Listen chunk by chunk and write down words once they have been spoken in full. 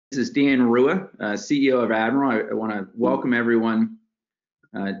This is Dan Rua, CEO of Admiral. I want to welcome everyone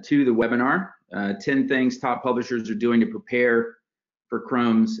to the webinar, 10 things top publishers are doing to prepare for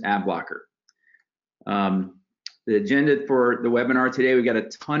Chrome's Adblocker. The agenda for the webinar today, we've got a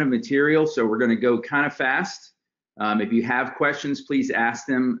ton of material, so we're going to go kind of fast. If you have questions, please ask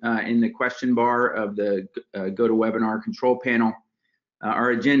them in the question bar of the GoToWebinar control panel.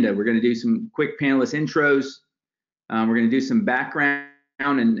 Our agenda, we're going to do some quick panelist intros. We're going to do some background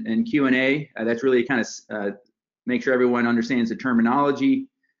and Q&A. That's really kind of make sure everyone understands the terminology.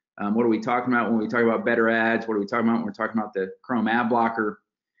 What are we talking about when we talk about better ads? What are we talking about when we're talking about the Chrome Adblocker?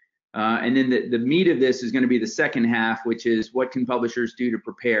 And then the meat of this is going to be the second half, which is what can publishers do to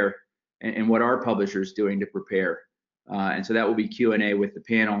prepare, and what are publishers doing to prepare. And so that will be Q&A with the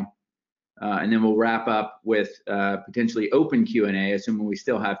panel. And then we'll wrap up with potentially open Q&A, assuming we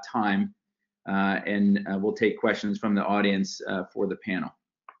still have time. And we'll take questions from the audience for the panel.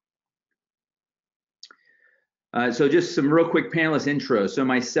 So just some real quick panelist intros. So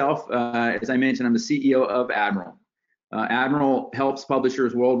myself, as I mentioned, I'm the CEO of Admiral. Admiral helps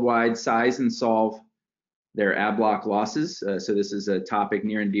publishers worldwide size and solve their ad block losses. So this is a topic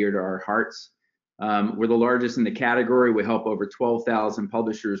near and dear to our hearts. We're the largest in the category. We help over 12,000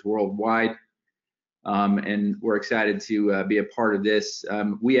 publishers worldwide. And we're excited to be a part of this.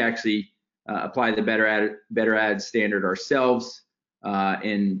 We actually apply the better ad standard ourselves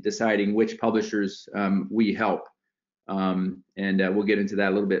in deciding which publishers we help. And we'll get into that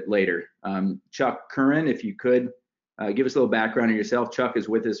a little bit later. Chuck Curran, if you could give us a little background on yourself. Chuck is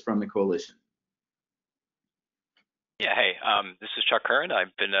with us from the coalition. Yeah, hey, this is Chuck Curran.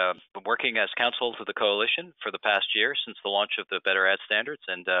 I've been working as counsel to the coalition for the past year since the launch of the better ad standards,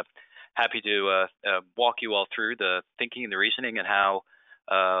 and happy to walk you all through the thinking and the reasoning and how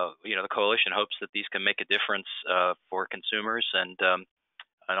the coalition hopes that these can make a difference for consumers and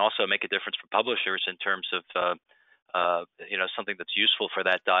also make a difference for publishers in terms of something that's useful for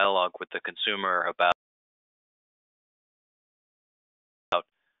that dialogue with the consumer about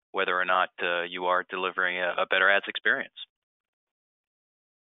whether or not you are delivering a better ads experience.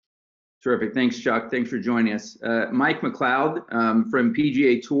 Terrific. Thanks, Chuck. Thanks for joining us. Mike McLeod from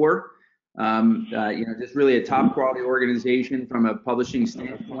PGA Tour. Just really a top quality organization from a publishing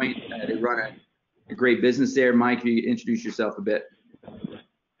standpoint. They run a great business there. Mike, if you introduce yourself a bit.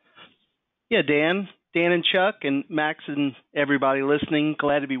 Yeah, Dan and Chuck and Max and everybody listening,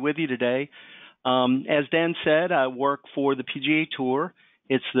 glad to be with you today. As Dan said, I work for the PGA Tour.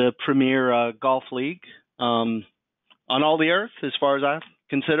 It's the premier golf league on all the earth, as far as I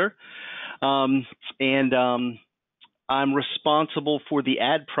consider. I'm responsible for the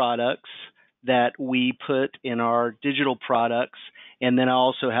ad products that we put in our digital products, and then I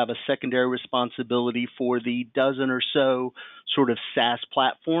also have a secondary responsibility for the dozen or so sort of SaaS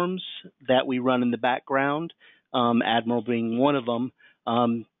platforms that we run in the background, Admiral being one of them,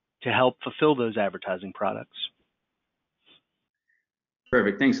 to help fulfill those advertising products.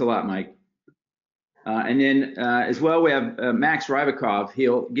 Perfect. Thanks a lot, Mike. And then as well, we have Max Rybakov.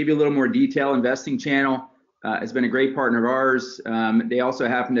 He'll give you a little more detail. Investing Channel has been a great partner of ours. They also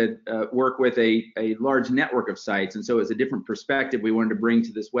happen to work with a large network of sites. And so it's a different perspective we wanted to bring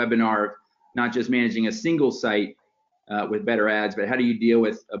to this webinar, not just managing a single site with better ads, but how do you deal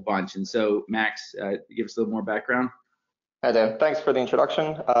with a bunch? And so Max, give us a little more background. Hi, Dan. Thanks for the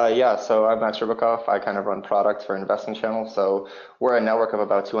introduction. So I'm Max Rybakov. I kind of run product for Investing Channel. So we're a network of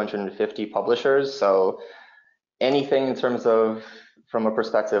about 250 publishers. So anything in terms of from a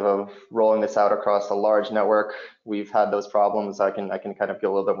perspective of rolling this out across a large network, we've had those problems. I can kind of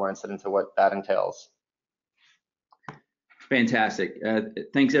give a little bit more insight into what that entails. Fantastic.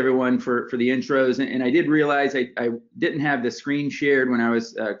 Thanks everyone for the intros. And I did realize I didn't have the screen shared when I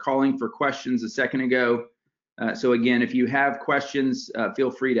was calling for questions a second ago. So again, if you have questions,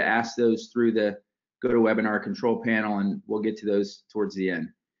 feel free to ask those through the GoToWebinar control panel, and we'll get to those towards the end.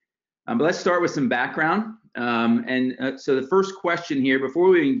 But let's start with some background. So the first question here, before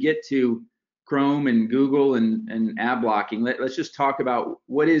we even get to Chrome and Google and ad blocking, let's just talk about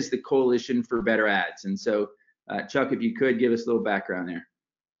what is the Coalition for Better Ads. And so, Chuck, if you could give us a little background there.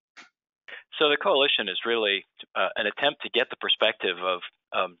 So the coalition is really an attempt to get the perspective of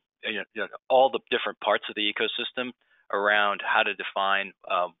all the different parts of the ecosystem around how to define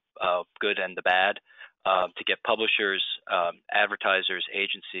good and the bad, to get publishers, advertisers,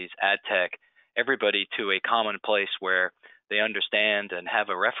 agencies, ad tech, everybody to a common place where they understand and have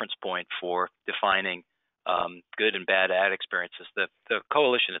a reference point for defining good and bad ad experiences. The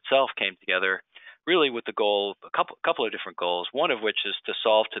coalition itself came together really with the goal, a couple of different goals, one of which is to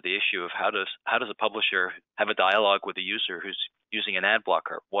solve to the issue of how does a publisher have a dialogue with a user who's using an ad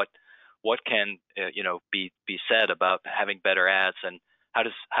blocker? What can be said about having better ads, and how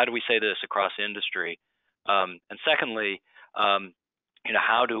do we say this across the industry? And secondly,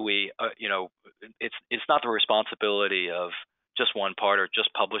 how do we it's not the responsibility of just one part or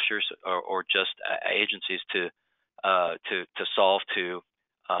just publishers or just agencies to solve to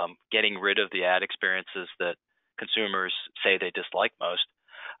getting rid of the ad experiences that consumers say they dislike most.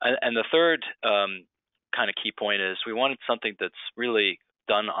 And the third kind of key point is we wanted something that's really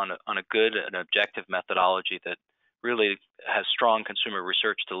done on a good and objective methodology that really has strong consumer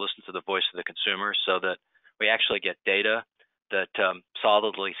research to listen to the voice of the consumer, so that we actually get data that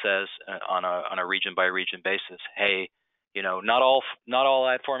solidly says on a region by region basis, hey, not all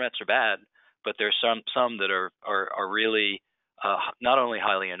ad formats are bad, but there's some that are really not only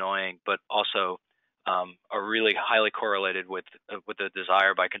highly annoying, but also are really highly correlated with the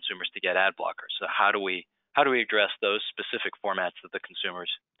desire by consumers to get ad blockers. So how do we address those specific formats that the consumers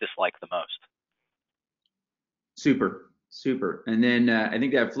dislike the most? Super. And then I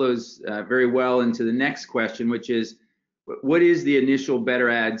think that flows very well into the next question, which is, what is the initial Better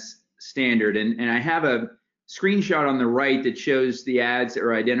Ads standard? And I have a screenshot on the right that shows the ads that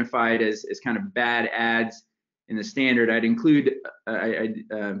are identified as kind of bad ads in the standard. I'd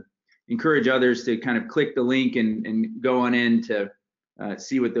encourage others to kind of click the link and go on in to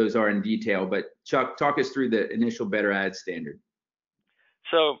see what those are in detail. But Chuck, talk us through the initial Better Ads standard.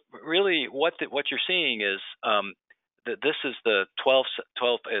 So really what you're seeing is this is the 12,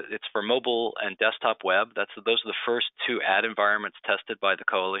 it's for mobile and desktop web. Those are the first two ad environments tested by the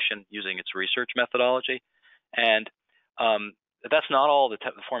coalition using its research methodology. And that's not all the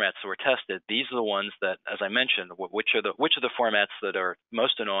formats that were tested. These are the ones that, as I mentioned, which are the formats that are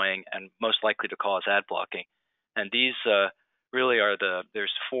most annoying and most likely to cause ad blocking. And these really are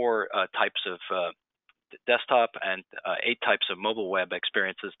there's four types of desktop and 8 types of mobile web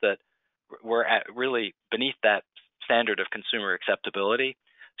experiences that were really beneath that standard of consumer acceptability.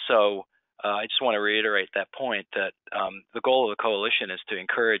 So I just want to reiterate that point, that the goal of the coalition is to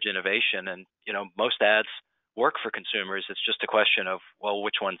encourage innovation, and most ads work for consumers. It's just a question of, well,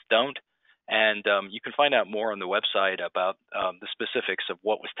 which ones don't. And you can find out more on the website about the specifics of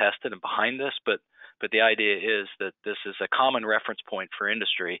what was tested and behind this, but the idea is that this is a common reference point for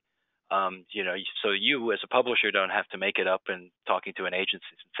industry. So you as a publisher don't have to make it up and talking to an agency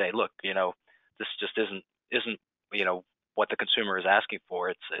and say, look, this just isn't what the consumer is asking for.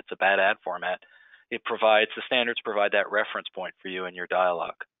 It's a bad ad format. The standards provide that reference point for you in your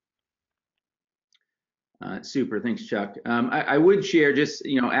dialogue. Super, thanks, Chuck. I would share just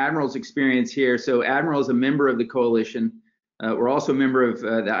Admiral's experience here. So Admiral is a member of the coalition. We're also a member of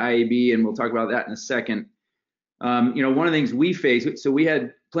the IAB, and we'll talk about that in a second. One of the things we face, so we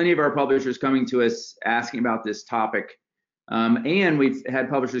had plenty of our publishers coming to us asking about this topic, and we've had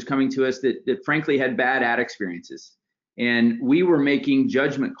publishers coming to us that frankly had bad ad experiences, and we were making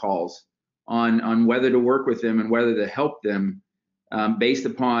judgment calls on whether to work with them and whether to help them based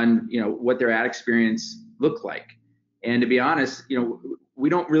upon what their ad experience looked like. And to be honest, we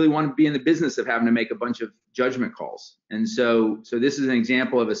don't really want to be in the business of having to make a bunch of judgment calls. And so this is an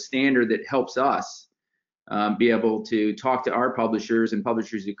example of a standard that helps us be able to talk to our publishers and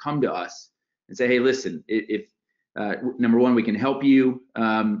publishers who come to us and say, hey, listen, if number one, we can help you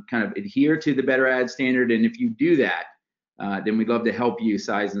kind of adhere to the Better Ad standard, and if you do that, then we'd love to help you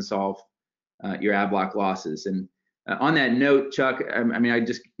size and solve your ad block losses. And on that note, Chuck, I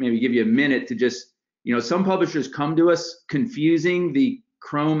just maybe give you a minute to just, some publishers come to us confusing the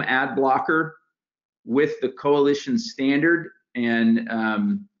Chrome ad blocker with the coalition standard, and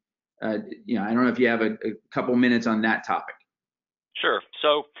I don't know if you have a couple minutes on that topic. Sure.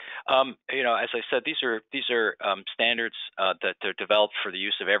 So, as I said, these are standards that are developed for the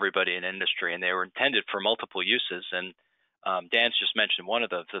use of everybody in industry, and they were intended for multiple uses. And Dan's just mentioned one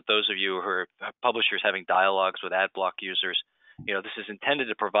of those. Those of you who are publishers having dialogues with ad block users, this is intended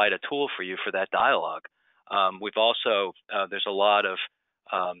to provide a tool for you for that dialogue. We've also there's a lot of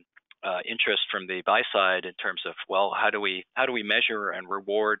interest from the buy side in terms of, well, how do we measure and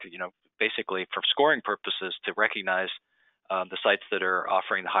reward, basically for scoring purposes, to recognize the sites that are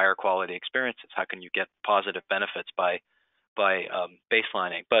offering the higher quality experiences. How can you get positive benefits by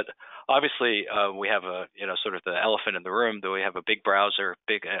baselining? But obviously, we have a sort of the elephant in the room, that we have a big browser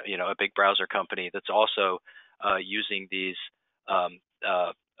company that's also using these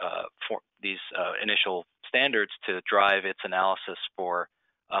initial standards to drive its analysis for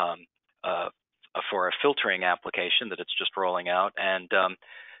a filtering application that it's just rolling out. And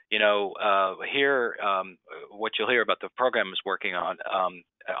here, what you'll hear about the program is working on,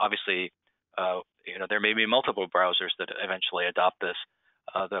 obviously there may be multiple browsers that eventually adopt this.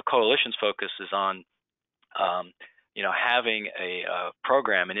 The coalition's focus is on having a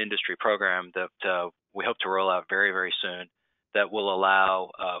program, an industry program that we hope to roll out very, very soon, that will allow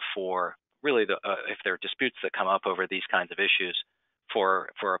for really if there are disputes that come up over these kinds of issues, for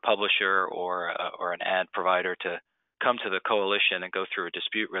a publisher or an ad provider to come to the coalition and go through a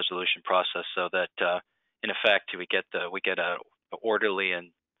dispute resolution process, so that in effect we get a orderly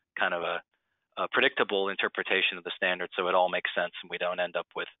and kind of a predictable interpretation of the standard, so it all makes sense and we don't end up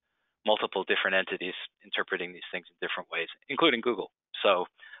with multiple different entities interpreting these things in different ways, including Google. So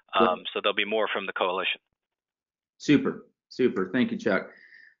there'll be more from the coalition. Super. Thank you, Chuck.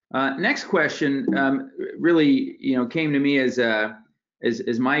 Next question really, came to me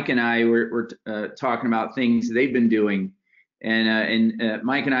as Mike and I were talking about things they've been doing, and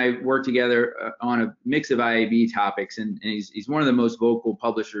Mike and I work together on a mix of IAB topics, and he's one of the most vocal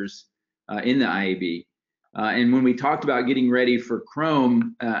publishers in the IAB. And when we talked about getting ready for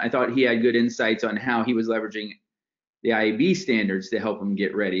Chrome, I thought he had good insights on how he was leveraging the IAB standards to help him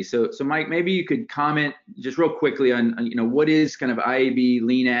get ready. So Mike, maybe you could comment just real quickly on what is kind of IAB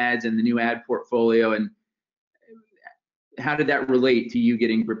lean ads and the new ad portfolio, and how did that relate to you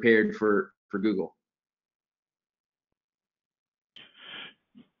getting prepared for Google?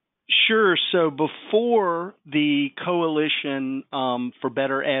 Sure. So before the Coalition for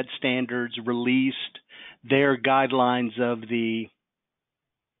Better Ad Standards released their guidelines of the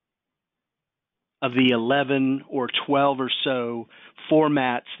 11 or 12 or so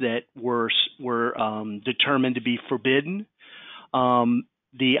formats that were determined to be forbidden,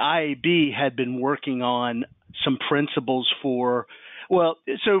 the IAB had been working on some principles for,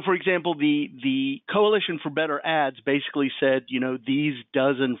 so for example, the Coalition for Better Ads basically said, these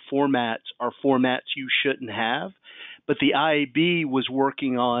dozen formats are formats you shouldn't have. But the IAB was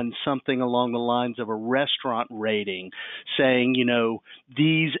working on something along the lines of a restaurant rating, saying,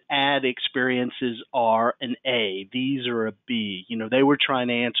 these ad experiences are an A, these are a B. They were trying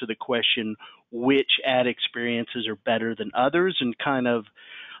to answer the question, which ad experiences are better than others, and kind of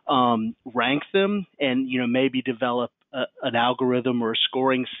rank them, and maybe develop an algorithm or a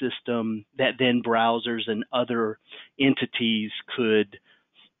scoring system that then browsers and other entities could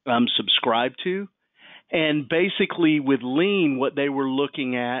subscribe to. And basically with lean, what they were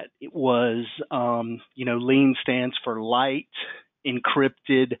looking at was, lean stands for light,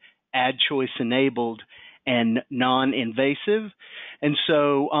 encrypted, ad choice enabled, and non-invasive. And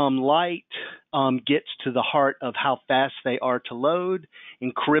so light gets to the heart of how fast they are to load.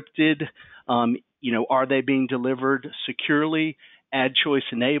 Encrypted, are they being delivered securely? Ad choice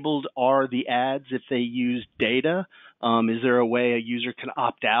enabled, are the ads if they use data? Is there a way a user can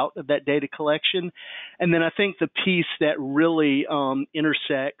opt out of that data collection? And then I think the piece that really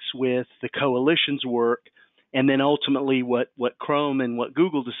intersects with the coalition's work, and then ultimately what Chrome and what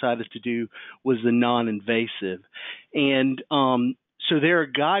Google decided to do, was the non-invasive. And so there are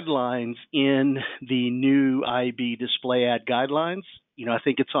guidelines in the new IAB display ad guidelines. I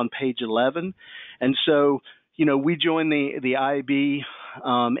think it's on page 11. And so, we joined the IAB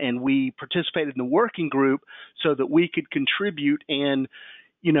and we participated in the working group so that we could contribute and,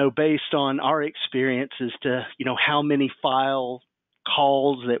 based on our experiences to, how many file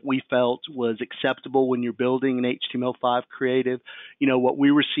calls that we felt was acceptable when you're building an HTML5 creative. What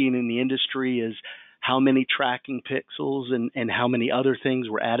we were seeing in the industry is how many tracking pixels and how many other things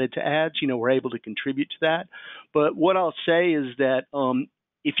were added to ads. We're able to contribute to that. But what I'll say is that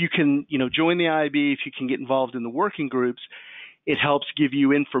if you can, join the IAB, if you can get involved in the working groups, it helps give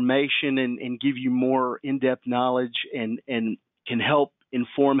you information and give you more in-depth knowledge and can help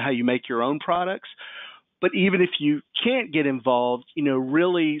inform how you make your own products. But even if you can't get involved,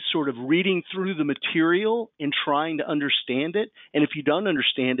 really sort of reading through the material and trying to understand it. And if you don't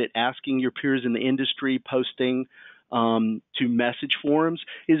understand it, asking your peers in the industry, posting to message forums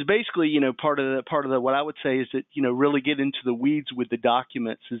is basically, part of the what I would say is that, really get into the weeds with the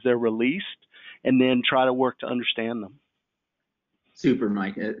documents as they're released and then try to work to understand them. Super,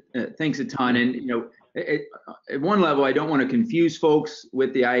 Mike. Thanks a ton. And, at one level, I don't want to confuse folks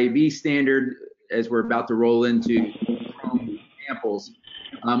with the IAB standard as we're about to roll into Chrome examples.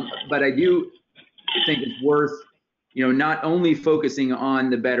 But I do think it's worth, not only focusing on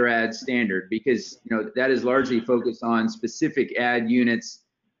the better ad standard, because, that is largely focused on specific ad units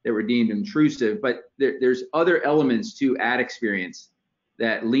that were deemed intrusive, but there's other elements to ad experience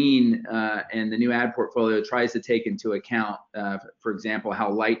that lean and the new ad portfolio tries to take into account, for example, how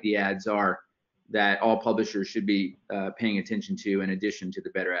light the ads are, that all publishers should be paying attention to in addition to the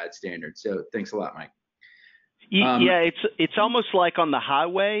better ad standard. So thanks a lot, Mike. Yeah, it's almost like on the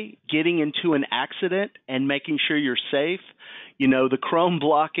highway, getting into an accident and making sure you're safe. You know, the Chrome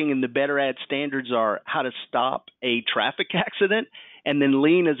blocking and the better ad standards are how to stop a traffic accident, and then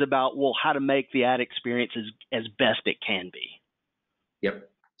Lean is about, well, how to make the ad experience as best it can be. Yep,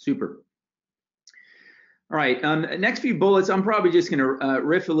 super. All right, next few bullets, I'm probably just going to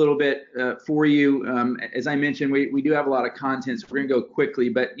riff a little bit for you. As I mentioned, we do have a lot of content, so we're going to go quickly.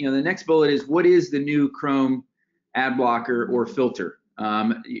 But you know, the next bullet is, what is the new Chrome ad blocker or filter?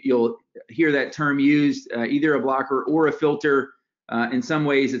 You'll hear that term used, either a blocker or a filter. In some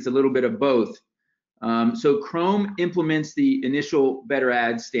ways, it's a little bit of both. So Chrome implements the initial better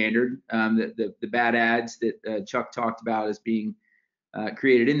ads standard, the bad ads that Chuck talked about as being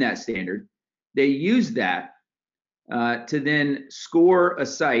created in that standard. They use that to then score a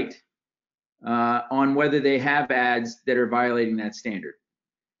site on whether they have ads that are violating that standard.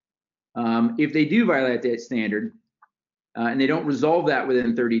 If they do violate that standard and they don't resolve that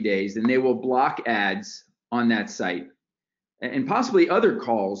within 30 days, then they will block ads on that site and possibly other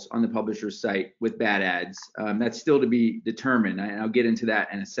calls on the publisher's site with bad ads. That's still to be determined, and I'll get into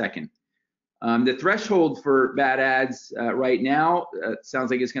that in a second. The threshold for bad ads right now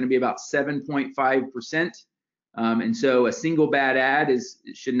sounds like it's going to be about 7.5%. And so a single bad ad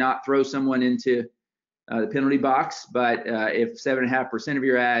should not throw someone into the penalty box. But if 7.5% of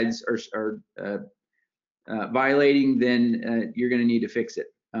your ads are violating, then you're going to need to fix it.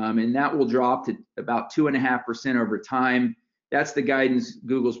 And that will drop to about 2.5% over time. That's the guidance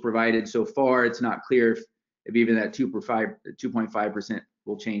Google's provided so far. It's not clear if even that 2.5%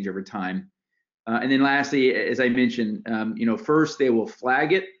 will change over time. And then lastly, as I mentioned, you know, first they will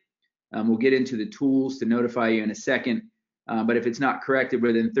flag it. We'll get into the tools to notify you in a second. But if it's not corrected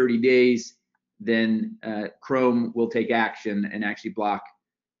within 30 days, then Chrome will take action and actually block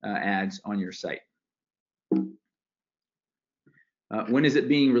ads on your site. When is it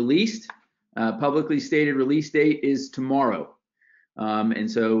being released? Publicly stated release date is tomorrow. And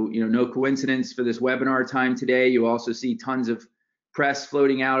so, you know, no coincidence for this webinar time today. You also see tons of press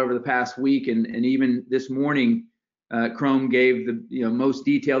floating out over the past week, and even this morning, Chrome gave the most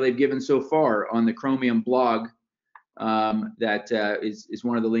detail they've given so far on the Chromium blog. That is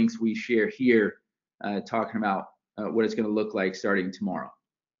one of the links we share here, talking about what it's going to look like starting tomorrow.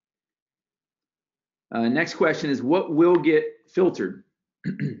 Next question is, what will get filtered?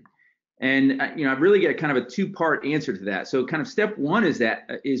 And you know, I really get kind of a two-part answer to that. So kind of step one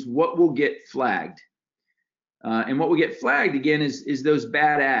is what will get flagged. And what will get flagged again is those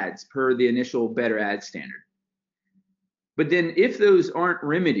bad ads per the initial better ad standard. But then if those aren't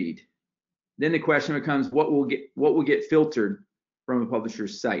remedied, then the question becomes what will get filtered from a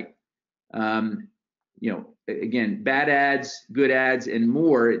publisher's site. You know, again, bad ads, good ads, and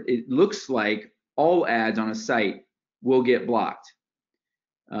more. It looks like all ads on a site will get blocked.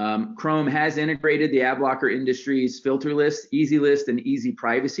 Chrome has integrated the Adblocker industry's filter list, Easy List, and Easy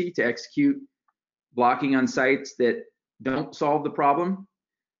Privacy to execute blocking on sites that don't solve the problem.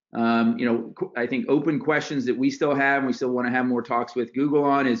 You know, I think open questions that we still have, and we still want to have more talks with Google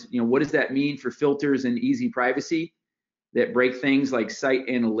on is, you know, what does that mean for filters and Easy Privacy that break things like site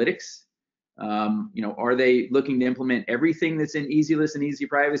analytics? You know, are they looking to implement everything that's in Easy List and Easy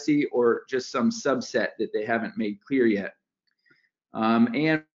Privacy, or just some subset that they haven't made clear yet?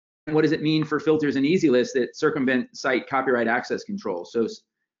 And what does it mean for filters and Easy List that circumvent site copyright access control? So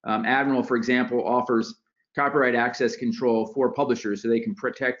Admiral, for example, offers copyright access control for publishers so they can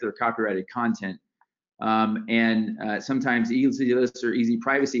protect their copyrighted content. And sometimes Easy List or Easy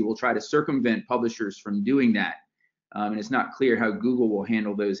Privacy will try to circumvent publishers from doing that. And it's not clear how Google will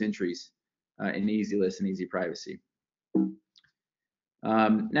handle those entries in Easy List and Easy Privacy.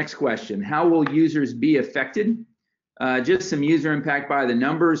 Next question, how will users be affected? Just some user impact by the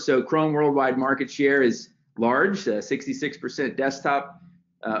numbers. So Chrome worldwide market share is large, 66% desktop,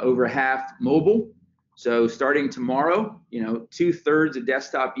 over half mobile. So starting tomorrow, you know, 2/3 of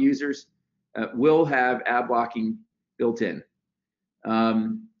desktop users will have ad blocking built in.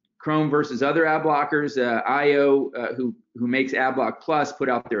 Chrome versus other ad blockers, IO, who makes AdBlock Plus, put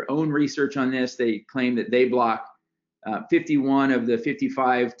out their own research on this. They claim that they block 51 of the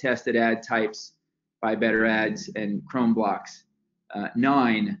 55 tested ad types by better ads, and Chrome blocks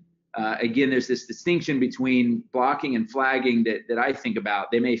 9. Again, there's this distinction between blocking and flagging that I think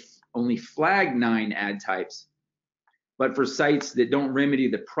about. They may only flag 9 ad types, but for sites that don't remedy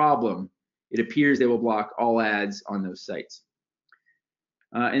the problem, it appears they will block all ads on those sites.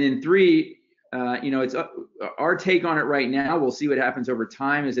 And then 3, you know, it's our take on it right now. We'll see what happens over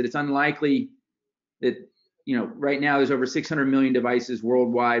time. Is that it's unlikely that, you know, right now there's over 600 million devices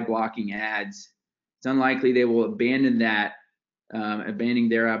worldwide blocking ads. It's unlikely they will abandon that, abandoning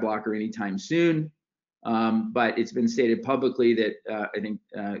their ad blocker anytime soon. But it's been stated publicly that I think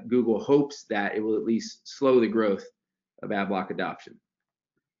Google hopes that it will at least slow the growth of ad block adoption.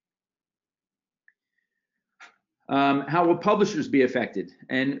 How will publishers be affected?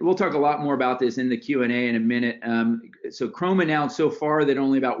 And we'll talk a lot more about this in the Q&A in a minute. So Chrome announced so far that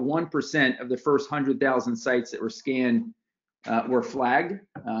only about 1% of the first 100,000 sites that were scanned were flagged.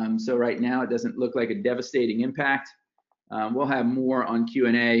 So right now it doesn't look like a devastating impact. We'll have more on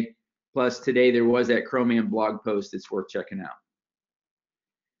Q&A. Plus today there was that Chromium blog post that's worth checking out.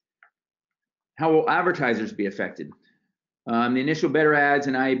 How will advertisers be affected? The initial better ads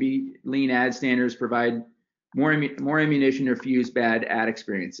and IAB LEAN ad standards provide more ammunition to refuse bad ad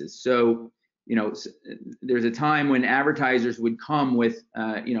experiences. So, you know, there's a time when advertisers would come with,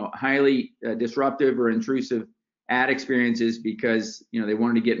 you know, highly disruptive or intrusive ad experiences because, you know, they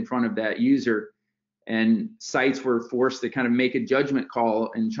wanted to get in front of that user, and sites were forced to kind of make a judgment call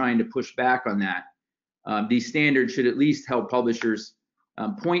and trying to push back on that. These standards should at least help publishers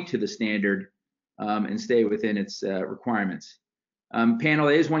point to the standard and stay within its requirements. Panel,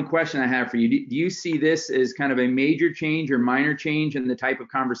 there's one question I have for you. Do you see this as kind of a major change or minor change in the type of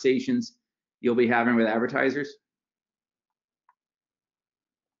conversations you'll be having with advertisers?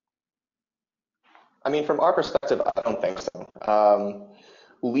 I mean, from our perspective, I don't think so.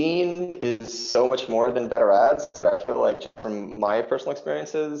 Lean is so much more than better ads. I feel like from my personal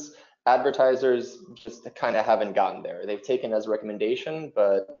experiences, advertisers just kind of haven't gotten there. They've taken it as a recommendation,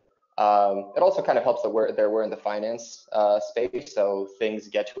 but it also kind of helps that we're in the finance space, so things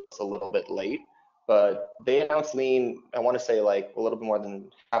get to us a little bit late. But they announced Lean, I want to say like a little bit more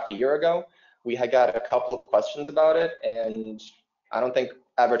than half a year ago. We had got a couple of questions about it, and I don't think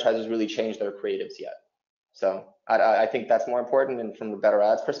advertisers really changed their creatives yet. So I think that's more important. And from the better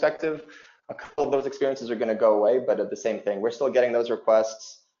ads perspective, a couple of those experiences are going to go away, but at the same thing, we're still getting those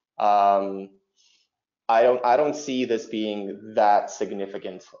requests. I don't see this being that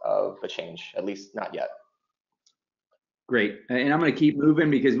significant of a change, at least not yet. Great, and I'm going to keep moving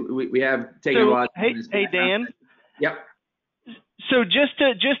because we have taken a lot. Hey Dan. Yep. So just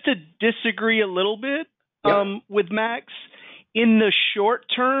to disagree a little bit with Max, in the short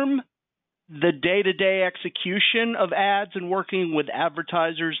term, the day-to-day execution of ads and working with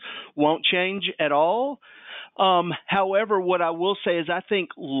advertisers won't change at all. However, what I will say is I think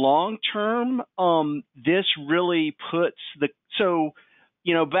long-term, this really puts so,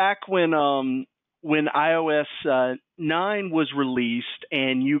 you know, back when iOS 9 was released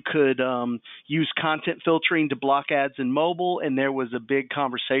and you could use content filtering to block ads in mobile, and there was a big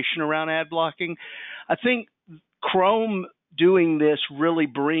conversation around ad blocking, I think Chrome doing this really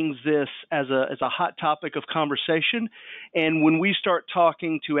brings this as a hot topic of conversation. And when we start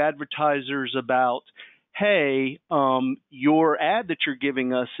talking to advertisers about, hey, your ad that you're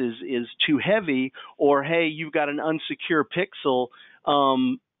giving us is too heavy, or hey, you've got an unsecure pixel,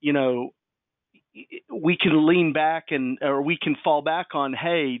 you know, we can lean back or we can fall back on,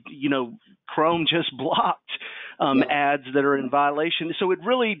 hey, you know, Chrome just blocked ads that are in violation. So it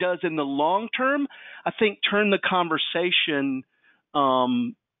really does, in the long term, I think, turn the conversation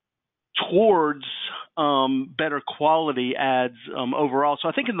towards better quality ads overall. So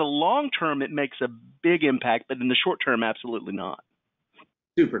I think in the long term, it makes a big impact, but in the short term, absolutely not.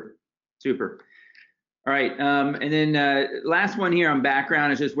 Super, super. All right, and then last one here on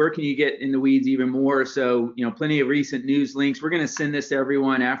background is just where can you get in the weeds even more? So, you know, plenty of recent news links. We're going to send this to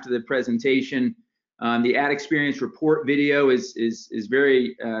everyone after the presentation. The ad experience report video is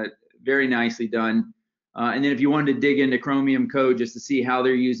very very nicely done. And then if you wanted to dig into Chromium code just to see how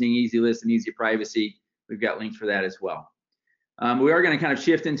they're using Easy List and Easy Privacy, we've got links for that as well. We are going to kind of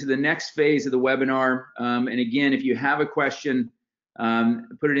shift into the next phase of the webinar. And again, if you have a question,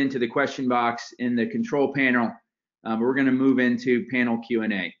 put it into the question box in the control panel. We're going to move into panel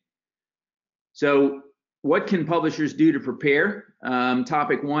Q&A. So what can publishers do to prepare?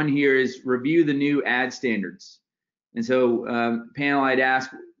 Topic one here is review the new ad standards. And so panel, I'd ask,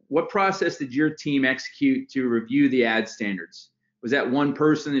 what process did your team execute to review the ad standards? Was that one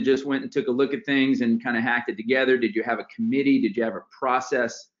person that just went and took a look at things and kind of hacked it together? Did you have a committee? Did you have a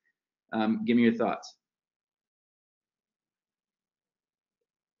process? Give me your thoughts.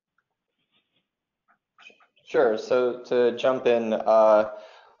 Sure. So to jump in,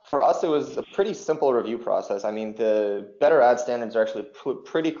 for us, it was a pretty simple review process. I mean, the better ad standards are actually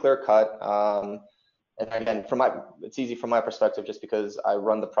pretty clear cut. And again, it's easy from my perspective just because I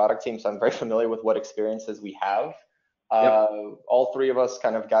run the product team, so I'm very familiar with what experiences we have. Yep. All three of us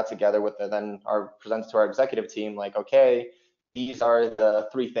kind of got together with it, then presented to our executive team, like, okay, these are the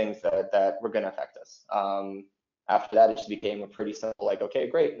three things that were going to affect us. After that, it just became a pretty simple, like, okay,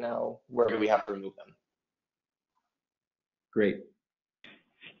 great, now where do we have to remove them? Great.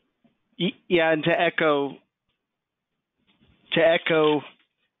 Yeah, and to echo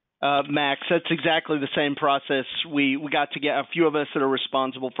Max, that's exactly the same process. We got to get a few of us that are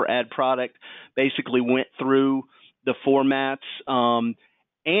responsible for ad product, basically went through the formats.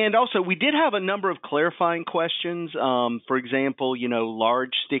 And also, we did have a number of clarifying questions. For example,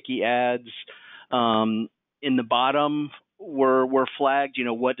 large sticky ads in the bottom were flagged.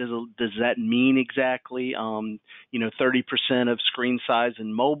 What does that mean exactly? 30% of screen size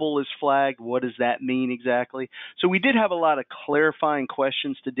in mobile is flagged. What does that mean exactly? So we did have a lot of clarifying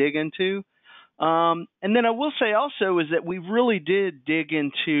questions to dig into. And then I will say also is that we really did dig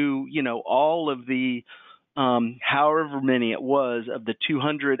into, all of the however many it was of the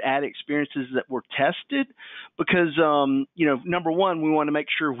 200 ad experiences that were tested, because number one, we want to make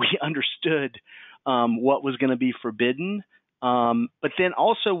sure we understood what was going to be forbidden, but then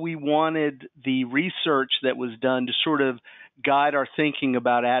also we wanted the research that was done to sort of guide our thinking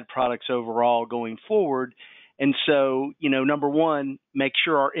about ad products overall going forward. And so, number one, make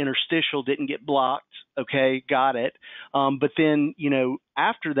sure our interstitial didn't get blocked. Okay, got it. But then,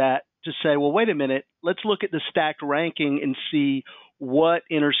 after that, to say, well, wait a minute, let's look at the stacked ranking and see what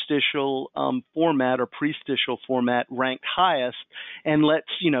interstitial format or prestitial format ranked highest, and let's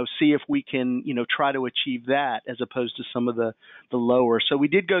see if we can try to achieve that as opposed to some of the lower. So we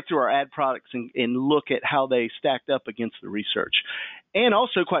did go through our ad products and look at how they stacked up against the research, and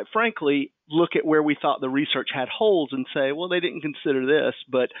also, quite frankly, look at where we thought the research had holes and say, well, they didn't consider this,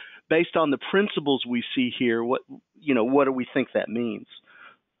 but based on the principles we see here, what do we think that means?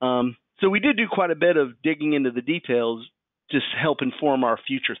 So we did do quite a bit of digging into the details, just help inform our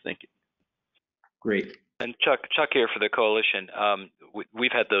future thinking. Great. And Chuck here for the coalition.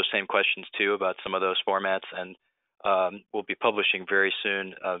 We've had those same questions too about some of those formats, and we'll be publishing very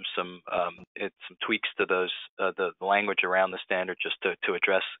soon some tweaks to those the language around the standard just to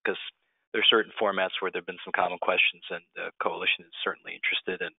address, because there are certain formats where there have been some common questions, and the coalition is certainly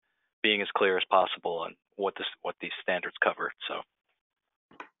interested in being as clear as possible on what these standards cover. So.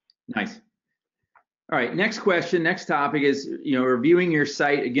 Nice. All right, next topic is, reviewing your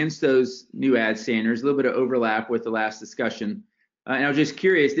site against those new ad standards, a little bit of overlap with the last discussion. And I was just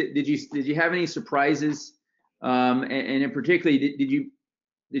curious, did you have any surprises? And in particularly,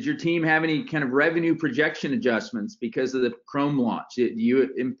 did your team have any kind of revenue projection adjustments because of the Chrome launch? Do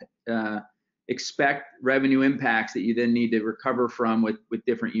you expect revenue impacts that you then need to recover from with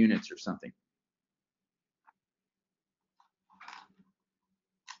different units or something?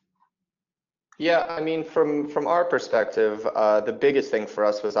 Yeah, I mean, from our perspective, the biggest thing for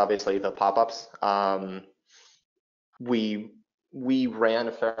us was obviously the pop-ups. We ran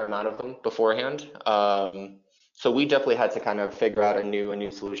a fair amount of them beforehand, so we definitely had to kind of figure out a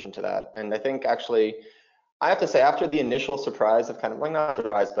new solution to that. And I think actually, I have to say, after the initial surprise of kind of, like, not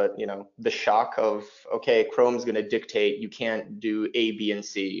surprise, but the shock of, okay, Chrome's going to dictate you can't do A, B, and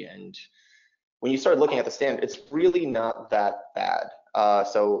C, and when you start looking at the standard, it's really not that bad.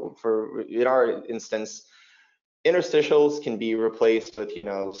 So in our instance, interstitials can be replaced with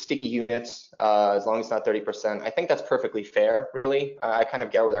sticky units as long as it's not 30%. I think that's perfectly fair, really. I kind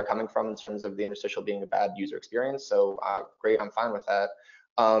of get where they're coming from in terms of the interstitial being a bad user experience. So great, I'm fine with that.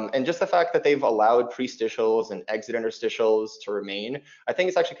 And just the fact that they've allowed prestitials and exit interstitials to remain, I think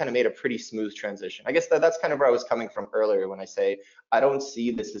it's actually kind of made a pretty smooth transition. I guess that's kind of where I was coming from earlier when I say I don't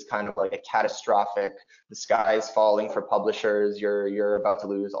see this as kind of like a catastrophic, the sky's falling for publishers, you're about to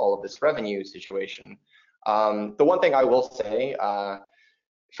lose all of this revenue situation. The one thing I will say,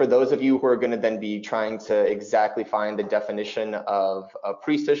 for those of you who are going to then be trying to exactly find the definition of a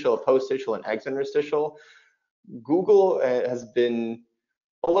prestitial, a poststitial, and exit interstitial, Google has been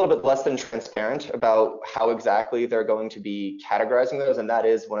a little bit less than transparent about how exactly they're going to be categorizing those, and that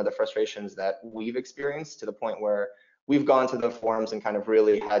is one of the frustrations that we've experienced, to the point where we've gone to the forums and kind of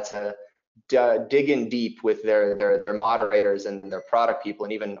really had to dig in deep with their moderators and their product people,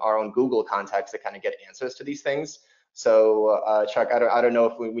 and even our own Google contacts to kind of get answers to these things. So Chuck, I don't know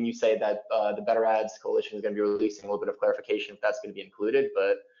if when you say that the Better Ads Coalition is going to be releasing a little bit of clarification, if that's going to be included,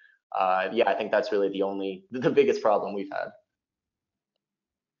 but yeah, I think that's really the biggest problem we've had.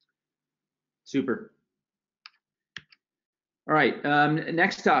 Super. All right,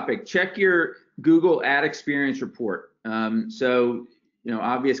 next topic, check your Google Ad Experience Report. So,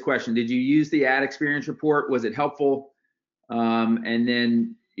 obvious question, did you use the Ad Experience Report? Was it helpful? And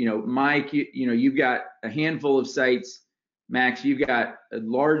then, Mike, you've got a handful of sites. Max, you've got a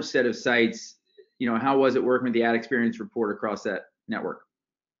large set of sites. how was it working with the ad experience report across that network?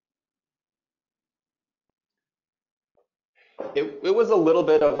 It was a little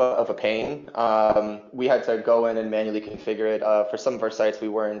bit of a pain. We had to go in and manually configure it. For some of our sites,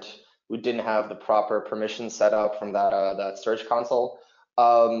 we didn't have the proper permissions set up from that search console.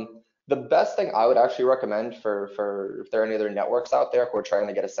 The best thing I would actually recommend for if there are any other networks out there who are trying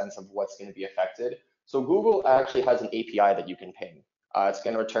to get a sense of what's going to be affected. So Google actually has an API that you can ping. It's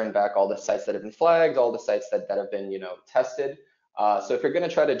going to return back all the sites that have been flagged, all the sites that have been tested. So if you're going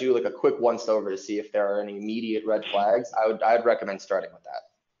to try to do like a quick once over to see if there are any immediate red flags, I'd recommend starting with that.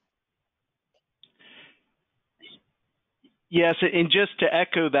 Yes, and just to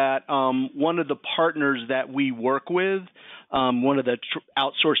echo that, one of the partners that we work with, one of the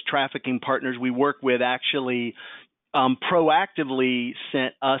outsourced trafficking partners we work with actually proactively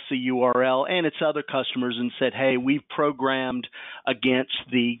sent us a URL and its other customers and said, hey, we've programmed against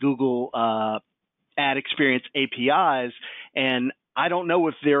the Google ad experience APIs, and I don't know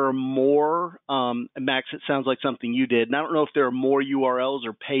if there are more, Max, it sounds like something you did, and I don't know if there are more URLs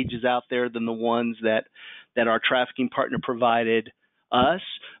or pages out there than the ones that our trafficking partner provided us,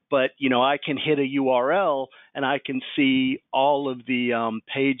 but I can hit a URL and I can see all of the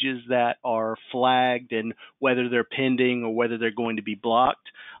pages that are flagged and whether they're pending or whether they're going to be blocked.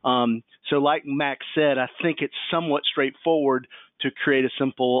 So like Max said, I think it's somewhat straightforward to create a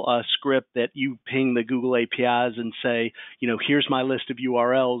simple script that you ping the Google APIs and say, here's my list of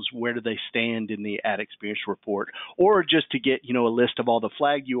URLs, where do they stand in the ad experience report? Or just to get, a list of all the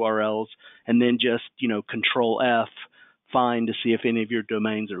flagged URLs and then just, Control F, find to see if any of your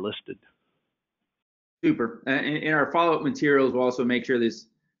domains are listed. Super. In our follow-up materials, we'll also make sure there's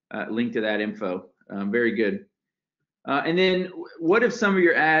a link to that info. Very good. And then what if some of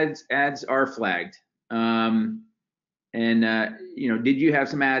your ads are flagged? Did you have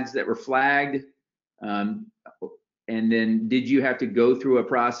some ads that were flagged? And then did you have to go through a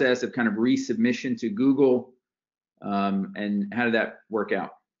process of kind of resubmission to Google? And how did that work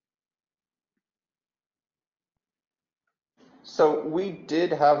out? So we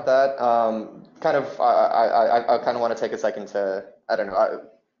did have that kind of, I kind of want to take a second to,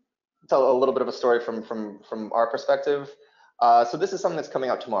 tell a little bit of a story from our perspective. So this is something that's coming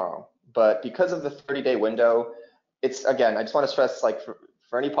out tomorrow, but because of the 30-day window, it's, again, I just want to stress, like,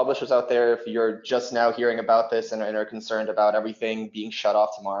 for any publishers out there, if you're just now hearing about this and are concerned about everything being shut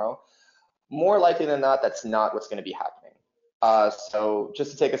off tomorrow, more likely than not, that's not what's going to be happening. So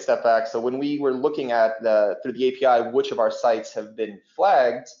just to take a step back, so when we were looking at through the API, which of our sites have been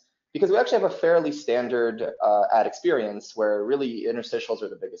flagged, because we actually have a fairly standard ad experience where really interstitials are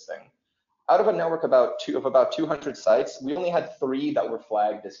the biggest thing. Out of a network of about 200 sites, we only had 3 that were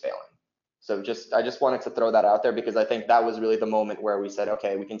flagged as failing. So I just wanted to throw that out there because I think that was really the moment where we said,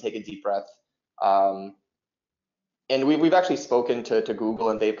 okay, we can take a deep breath. And we've actually spoken to Google,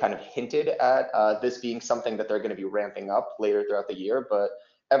 and they've kind of hinted at this being something that they're going to be ramping up later throughout the year. But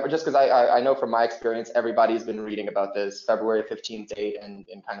just because I know from my experience, everybody's been reading about this February 15th date and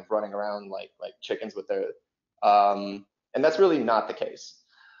kind of running around like chickens with their, and that's really not the case.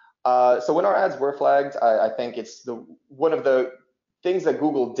 So when our ads were flagged, I think it's one of the things that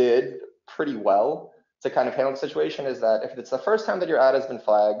Google did pretty well to kind of handle the situation is that if it's the first time that your ad has been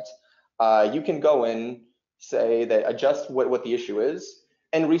flagged, you can go in, say that adjust what the issue is,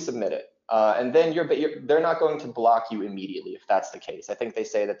 and resubmit it. And then they're not going to block you immediately if that's the case. I think they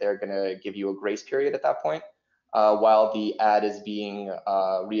say that they're going to give you a grace period at that point while the ad is being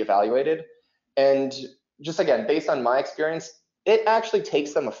reevaluated. And just again, based on my experience, it actually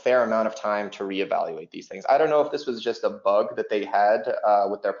takes them a fair amount of time to reevaluate these things. I don't know if this was just a bug that they had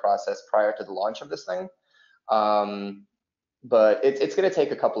with their process prior to the launch of this thing. But it's going to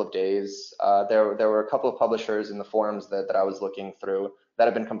take a couple of days. There were a couple of publishers in the forums that I was looking through that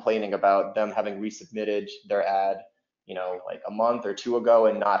have been complaining about them having resubmitted their ad, like a month or 2 ago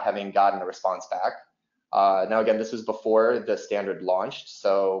and not having gotten a response back. Now, again, this was before the standard launched,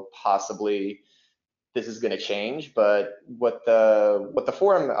 so possibly this is going to change. But what the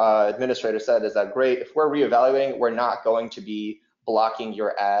forum administrator said is that, great, if we're reevaluating, we're not going to be blocking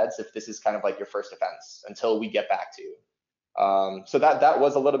your ads if this is kind of like your first offense until we get back to you. So that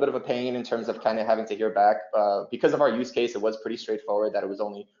was a little bit of a pain in terms of kind of having to hear back. Because of our use case, it was pretty straightforward that it was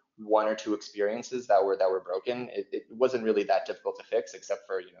only 1 or 2 experiences that were broken. It wasn't really that difficult to fix, except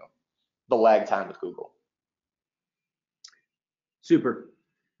for the lag time with Google. Super.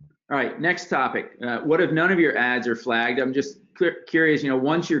 All right, next topic. What if none of your ads are flagged? I'm just curious,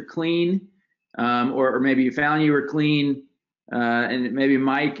 once you're clean, or maybe you found you were clean, and maybe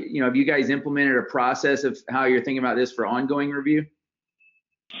Mike, have you guys implemented a process of how you're thinking about this for ongoing review?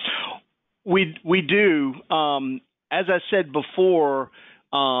 We do. As I said before,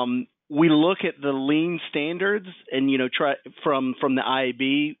 we look at the lean standards and try from the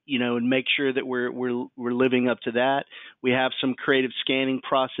IAB, and make sure that we're living up to that. We have some creative scanning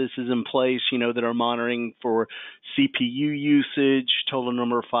processes in place, that are monitoring for CPU usage, total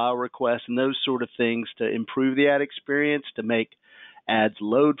number of file requests, and those sort of things to improve the ad experience, to make ads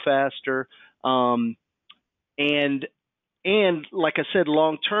load faster. And like I said,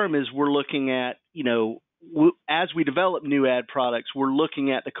 long term is we're looking at, as we develop new ad products, we're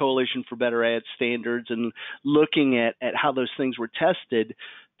looking at the Coalition for Better Ad Standards and looking at how those things were tested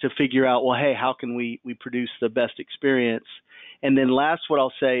to figure out, well, hey, how can we produce the best experience? And then last, what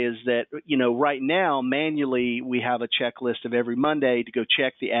I'll say is that, right now, manually, we have a checklist of every Monday to go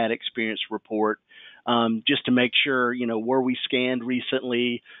check the ad experience report, just to make sure, where we scanned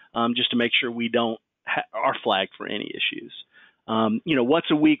recently, just to make sure we don't are flagged for any issues. Once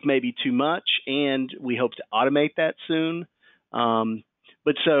a week may be too much, and we hope to automate that soon.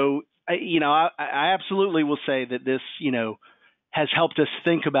 But so, I absolutely will say that this, has helped us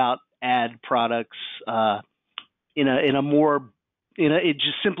think about ad products just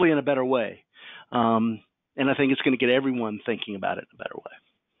simply in a better way. And I think it's going to get everyone thinking about it in a better way.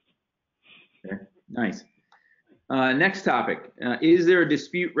 Okay, nice. Next topic, is there a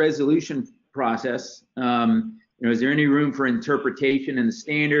dispute resolution process? Is there any room for interpretation in the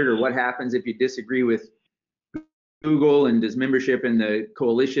standard, or what happens if you disagree with Google, and does membership in the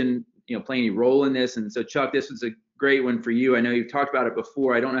coalition, play any role in this? And so, Chuck, this was a great one for you. I know you've talked about it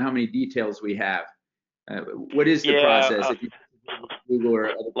before. I don't know how many details we have. What is the process if you Google or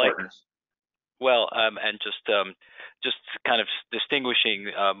other partners? Well, and just kind of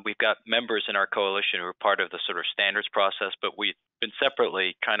distinguishing, we've got members in our coalition who are part of the sort of standards process, but we've been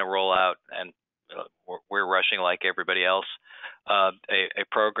separately kind of roll out, and we're rushing like everybody else, a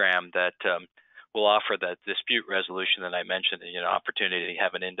program that will offer that dispute resolution that I mentioned, opportunity to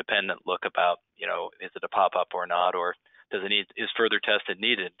have an independent look about, is it a pop-up or not, or is further tested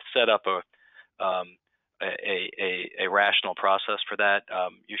needed? Set up a rational process for that.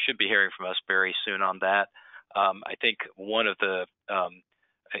 You should be hearing from us very soon on that. I think one of the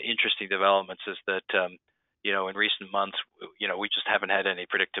interesting developments is that in recent months, we just haven't had any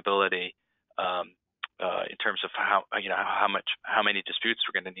predictability in terms of how many disputes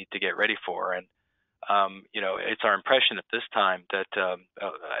we're going to need to get ready for. And it's our impression at this time that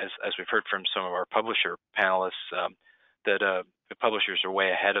as we've heard from some of our publisher panelists, that the publishers are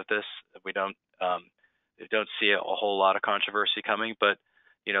way ahead of this. We don't see a whole lot of controversy coming, but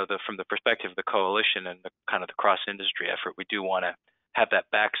from the perspective of the coalition and the kind of the cross-industry effort, we do want to have that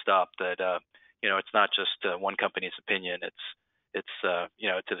backstop that it's not just one company's opinion. It's to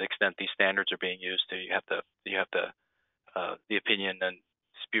the extent these standards are being used, you have the opinion and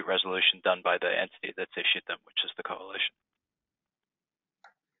dispute resolution done by the entity that's issued them, which is the coalition.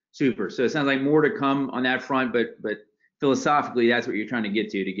 Super. So it sounds like more to come on that front, but philosophically, that's what you're trying to get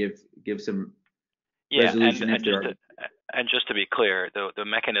to give some resolution. And just to be clear, the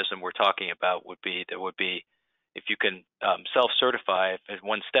mechanism we're talking about would be if you can self-certify.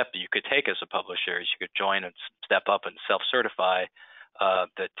 One step that you could take as a publisher is you could join and step up and self-certify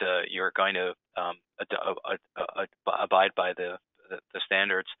that you're going to abide by the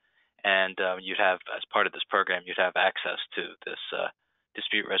standards, and you'd have, as part of this program, you'd have access to this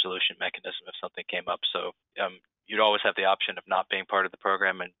dispute resolution mechanism if something came up. So you'd always have the option of not being part of the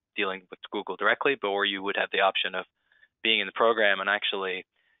program and dealing with Google directly, or you would have the option of being in the program and actually,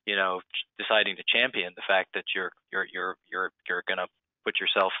 deciding to champion the fact that you're going to put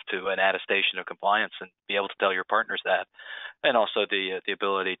yourself to an attestation of compliance and be able to tell your partners that, and also the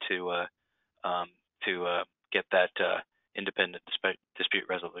ability to get that independent dispute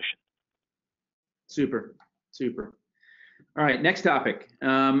resolution. Super. All right, next topic.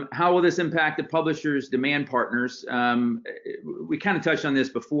 How will this impact the publisher's demand partners? We kind of touched on this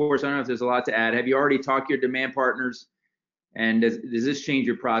before, so I don't know if there's a lot to add. Have you already talked to your demand partners? And does this change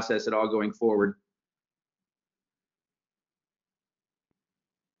your process at all going forward?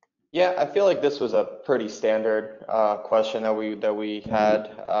 Yeah, I feel like this was a pretty standard question that we had.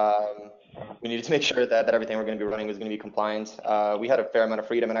 We needed to make sure that everything we're going to be running was going to be compliant. We had a fair amount of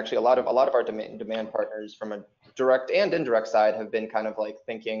freedom, and actually a lot of our demand partners from a direct and indirect side have been kind of like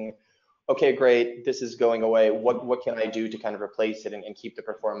thinking, okay, great, this is going away. What can I do to kind of replace it and keep the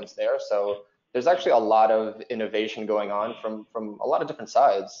performance there? So there's actually a lot of innovation going on from a lot of different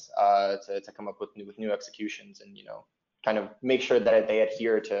sides to come up with new executions and kind of make sure that they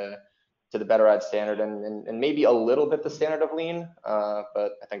adhere to the Better Ad standard and maybe a little bit the standard of lean,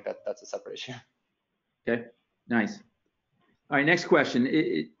 but I think that's a separate issue. Okay, nice. All right, next question.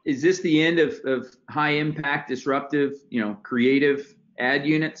 Is this the end of high impact, disruptive, creative ad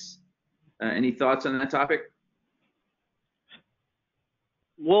units? Any thoughts on that topic?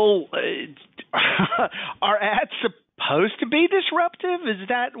 Well, are ads supposed to be disruptive? Is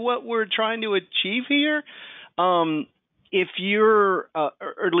that what we're trying to achieve here? If you're,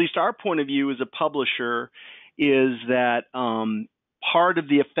 or at least our point of view as a publisher, is that part of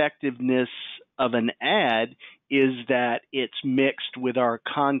the effectiveness of an ad is that it's mixed with our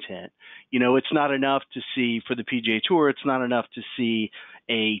content. It's not enough to see for the PGA Tour. It's not enough to see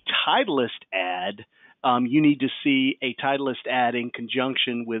a Titleist ad. You need to see a Titleist ad in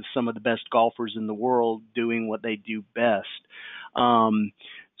conjunction with some of the best golfers in the world doing what they do best.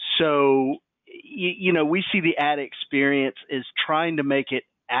 So, we see the ad experience as trying to make it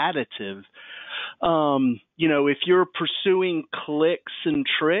additive. If you're pursuing clicks and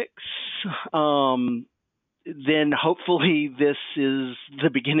tricks, then hopefully this is the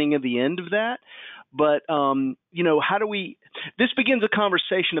beginning of the end of that. But, this begins a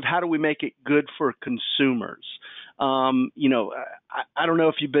conversation of how do we make it good for consumers? I don't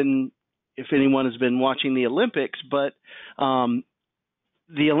know if anyone has been watching the Olympics, but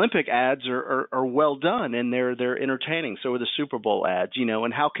the Olympic ads are well done and they're entertaining. So are the Super Bowl ads,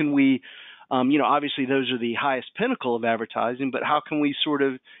 and how can we, obviously those are the highest pinnacle of advertising, but how can we sort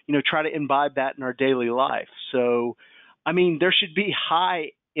of, try to imbibe that in our daily life? So, there should be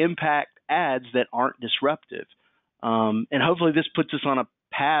high impact ads that aren't disruptive. And hopefully this puts us on a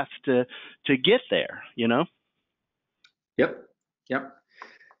path to get there, Yep.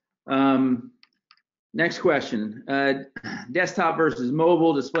 Next question, desktop versus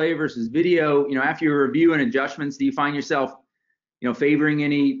mobile, display versus video. After you review and adjustments, do you find yourself, favoring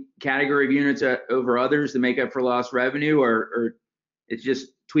any category of units over others to make up for lost revenue, or it's just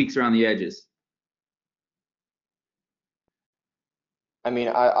tweaks around the edges?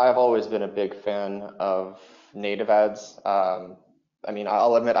 I've always been a big fan of native ads.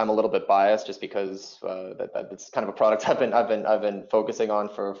 I'll admit I'm a little bit biased just because that's kind of a product I've been focusing on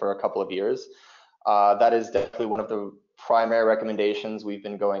for a couple of years. That is definitely one of the primary recommendations we've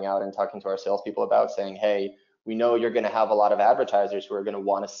been going out and talking to our salespeople about, saying, hey, we know you're going to have a lot of advertisers who are going to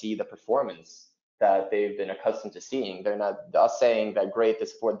want to see the performance that they've been accustomed to seeing. They're not us saying that great,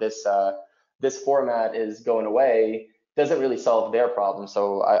 this format is going away doesn't really solve their problem.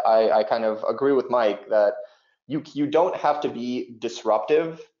 So I kind of agree with Mike that you don't have to be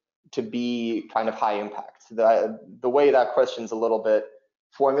disruptive to be kind of high impact. The way that question's a little bit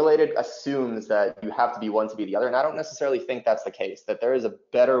formulated assumes that you have to be one to be the other, and I don't necessarily think that's the case, that there is a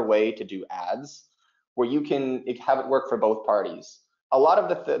better way to do ads where you can have it work for both parties. A lot of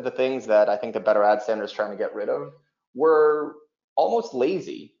the things that I think the Better Ad Standard is trying to get rid of were almost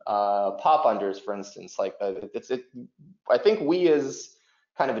lazy. Pop unders, for instance, I think we as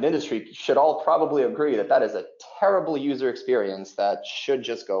kind of an industry should all probably agree that is a terrible user experience that should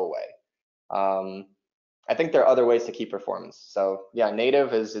just go away. I think there are other ways to keep performance. So yeah,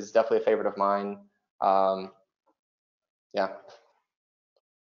 native is definitely a favorite of mine. Yeah.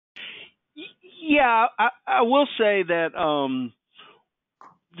 Yeah, I will say that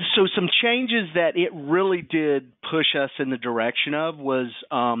so some changes that it really did push us in the direction of was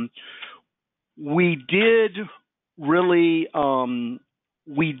we do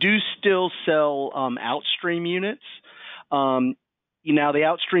still sell outstream units. The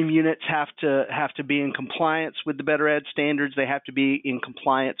outstream units have to be in compliance with the Better Ad Standards. They have to be in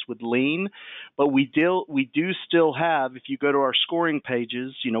compliance with LEAN. But we do still have, if you go to our scoring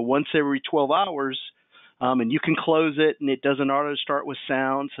pages, once every 12 hours, and you can close it and it doesn't auto start with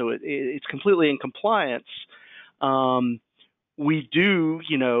sound, so it's completely in compliance. We do,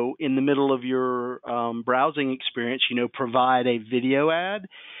 in the middle of your browsing experience, provide a video ad.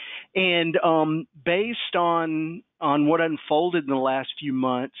 And based on what unfolded in the last few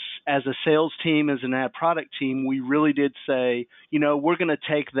months, as a sales team, as an ad product team, we really did say, we're going to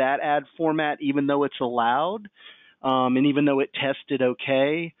take that ad format, even though it's allowed, and even though it tested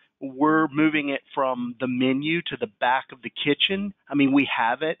okay, we're moving it from the menu to the back of the kitchen. We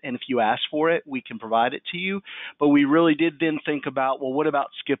have it, and if you ask for it, we can provide it to you. But we really did then think about, well, what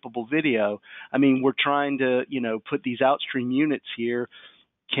about skippable video? We're trying to, put these outstream units here.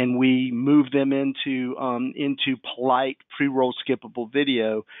 Can we move them into polite pre-roll skippable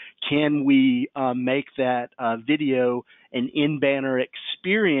video? Can we make that video an in-banner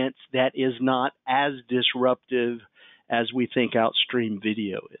experience that is not as disruptive as we think outstream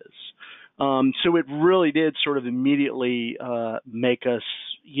video is? So it really did sort of immediately make us,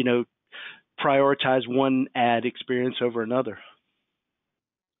 prioritize one ad experience over another.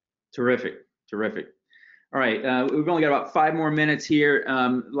 Terrific. All right, we've only got about 5 more minutes here.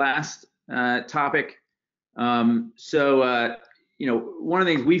 Last topic. You know, one of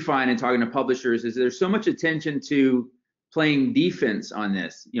the things we find in talking to publishers is there's so much attention to playing defense on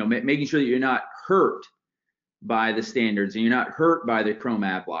this, you know, making sure that you're not hurt by the standards and you're not hurt by the Chrome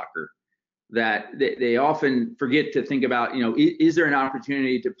ad blocker, that they often forget to think about, you know, is there an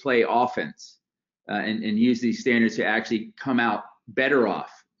opportunity to play offense and use these standards to actually come out better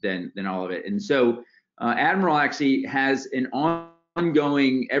off than all of it. And so Admiral actually has an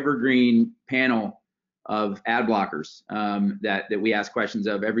ongoing evergreen panel of ad blockers that we ask questions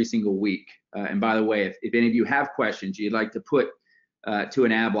of every single week. And by the way, if any of you have questions you'd like to put to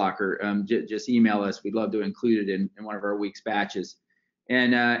an ad blocker, just email us. We'd love to include it in one of our week's batches.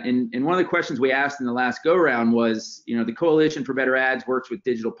 And one of the questions we asked in the last go round was, you know, the Coalition for Better Ads works with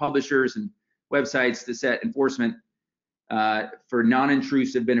digital publishers and websites to set enforcement for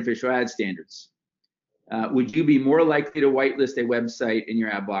non-intrusive beneficial ad standards. Would you be more likely to whitelist a website in your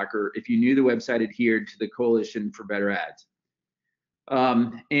ad blocker if you knew the website adhered to the Coalition for Better Ads? You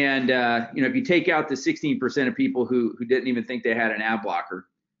know, if you take out the 16% of people who didn't even think they had an ad blocker,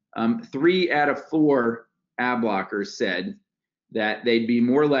 3 out of 4 ad blockers said that they'd be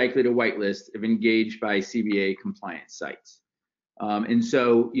more likely to whitelist if engaged by CBA compliant sites. And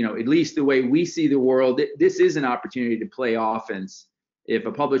so, you know, at least the way we see the world, this is an opportunity to play offense. If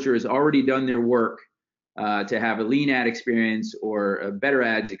a publisher has already done their work to have a lean ad experience or a better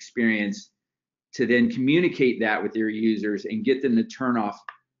ads experience, to then communicate that with their users and get them to turn off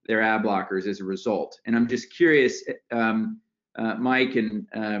their ad blockers as a result. And I'm just curious, Mike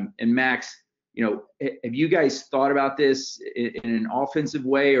and Max, you know, have you guys thought about this in an offensive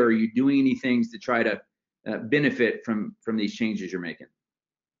way, or are you doing any things to try to benefit from these changes you're making?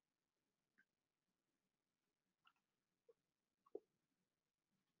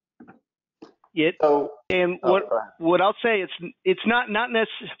 And what I'll say, it's not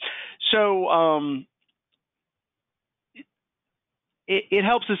necessarily. So it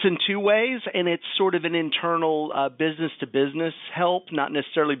helps us in 2 ways, and it's sort of an internal business to business help, not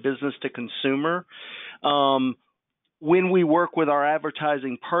necessarily business to consumer. When we work with our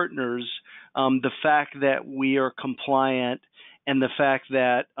advertising partners, the fact that we are compliant and the fact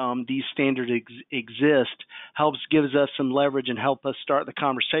that these standards exist gives us some leverage and help us start the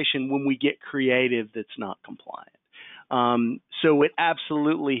conversation when we get creative that's not compliant. So it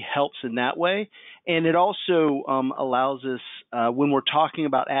absolutely helps in that way. And it also allows us, when we're talking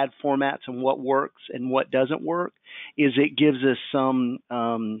about ad formats and what works and what doesn't work, is it gives us some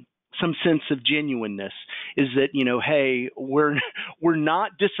sense of genuineness, is that, you know, hey, we're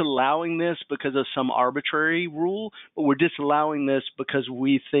not disallowing this because of some arbitrary rule, but we're disallowing this because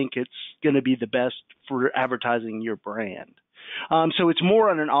we think it's going to be the best for advertising your brand. So it's more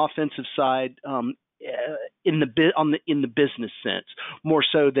on an offensive side in the business sense, more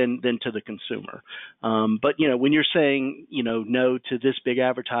so than to the consumer. But you know, when you're saying, you know, no to this big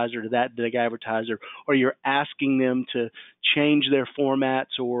advertiser, to that big advertiser, or you're asking them to change their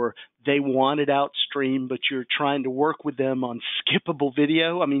formats, or they want it outstream, but you're trying to work with them on skippable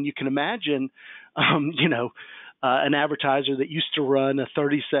video. I mean, you can imagine, you know, an advertiser that used to run a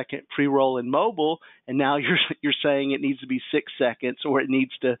 30-second pre-roll in mobile, and now you're saying it needs to be 6 seconds, or it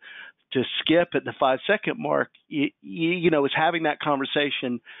needs to skip at the 5-second mark. You know, is having that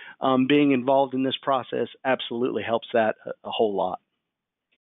conversation, being involved in this process absolutely helps that a whole lot.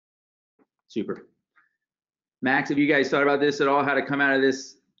 Super. Max, have you guys thought about this at all? How to come out of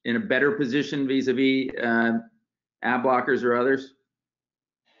this in a better position vis-a-vis ad blockers or others?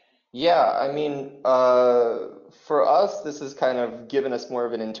 Yeah, I mean, for us, this has kind of given us more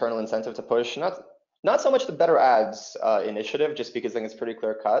of an internal incentive to push, not so much the Better Ads initiative, just because I think it's pretty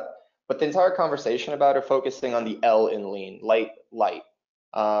clear cut, but the entire conversation about it focusing on the L in lean, light.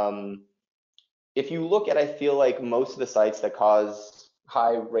 If you look at, I feel like most of the sites that cause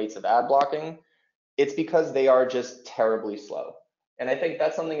high rates of ad blocking, it's because they are just terribly slow. And I think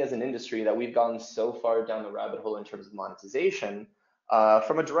that's something as an industry that we've gone so far down the rabbit hole in terms of monetization,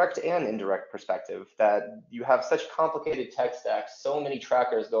 from a direct and indirect perspective, that you have such complicated tech stacks, so many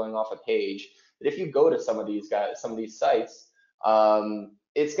trackers going off a page, that if you go to some of these sites,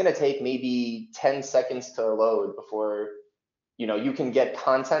 it's going to take maybe 10 seconds to load before, you know, you can get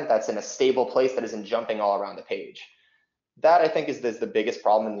content that's in a stable place that isn't jumping all around the page. That, I think, is the biggest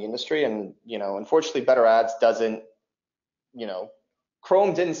problem in the industry. And, you know, unfortunately, Better Ads doesn't, you know,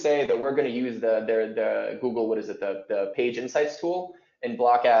 Chrome didn't say that we're going to use the Google, the page insights tool and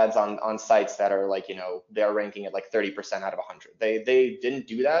block ads on sites that are like, you know, they're ranking at like 30% out of 100. They didn't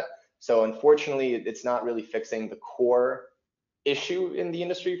do that. So unfortunately, it's not really fixing the core issue in the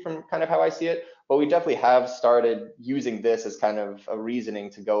industry from kind of how I see it. but we definitely have started using this as kind of a reasoning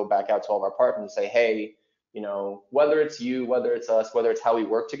to go back out to all of our partners and say, hey, you know, whether it's you, whether it's us, whether it's how we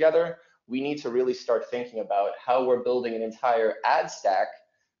work together, we need to really start thinking about how we're building an entire ad stack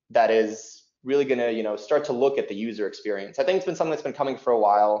that is really going to, you know, start to look at the user experience. I think it's been something that's been coming for a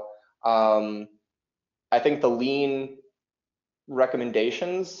while. I think the lean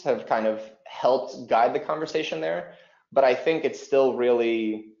recommendations have kind of helped guide the conversation there, but I think it's still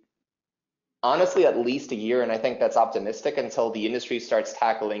really, honestly, at least a year, and I think that's optimistic until the industry starts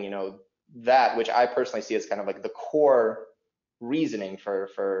tackling, you know, that, which I personally see as kind of like the core reasoning for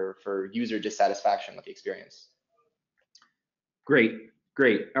user dissatisfaction with the experience. Great,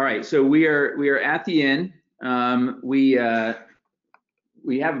 great. All right, so we are at the end. We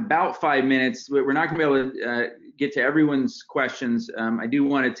have about 5 minutes. We're not going to be able to get to everyone's questions. I do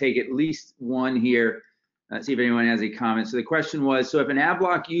want to take at least one here, see if anyone has any comments. So the question was, so if an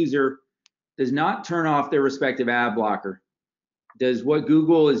Adblock user does not turn off their respective ad blocker, does what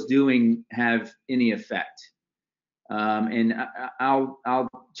Google is doing have any effect? And I'll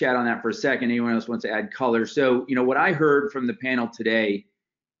chat on that for a second. Anyone else wants to add color? So, you know, what I heard from the panel today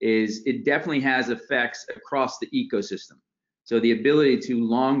is it definitely has effects across the ecosystem. So the ability to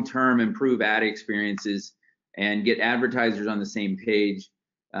long-term improve ad experiences and get advertisers on the same page,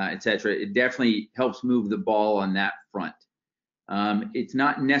 et cetera, it definitely helps move the ball on that front. It's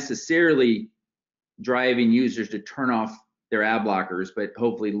not necessarily driving users to turn off their ad blockers, but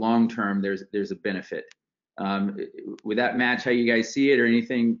hopefully long-term there's a benefit. Would that match how you guys see it, or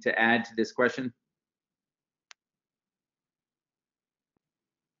anything to add to this question?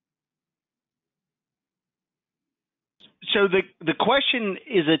 So the question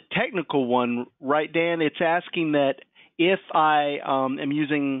is a technical one, right, Dan? It's asking that if I am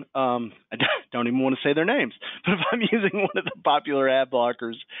using, I don't even want to say their names, but if I'm using one of the popular ad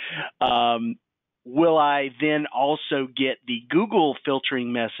blockers, will I then also get the Google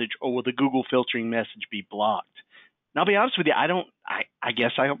filtering message, or will the Google filtering message be blocked? And I'll be honest with you, I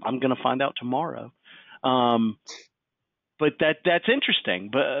guess I'm going to find out tomorrow. But that's interesting,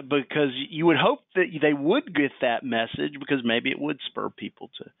 but because you would hope that they would get that message, because maybe it would spur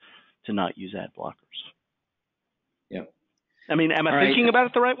people to not use ad blockers. Yeah. I mean, am I thinking about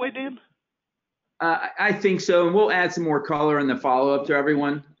it the right way, Dan? I think so, and we'll add some more color in the follow-up to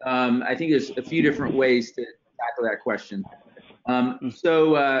everyone. I think there's a few different ways to tackle that question.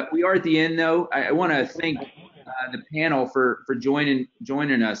 So we are at the end, though. I want to thank the panel for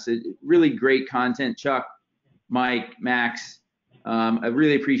joining us. Really great content, Chuck, Mike, Max. I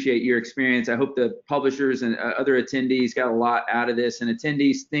really appreciate your experience. I hope the publishers and other attendees got a lot out of this. And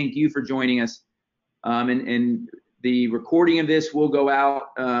attendees, thank you for joining us. And the recording of this will go out,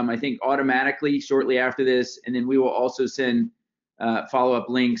 I think, automatically shortly after this. And then we will also send follow-up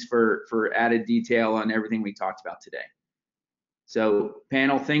links for added detail on everything we talked about today. So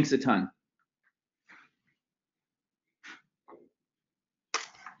panel, thanks a ton.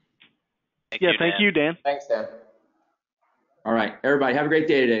 Thank you, Dan. Thanks, Dan. All right, everybody, have a great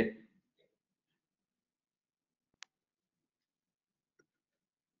day today.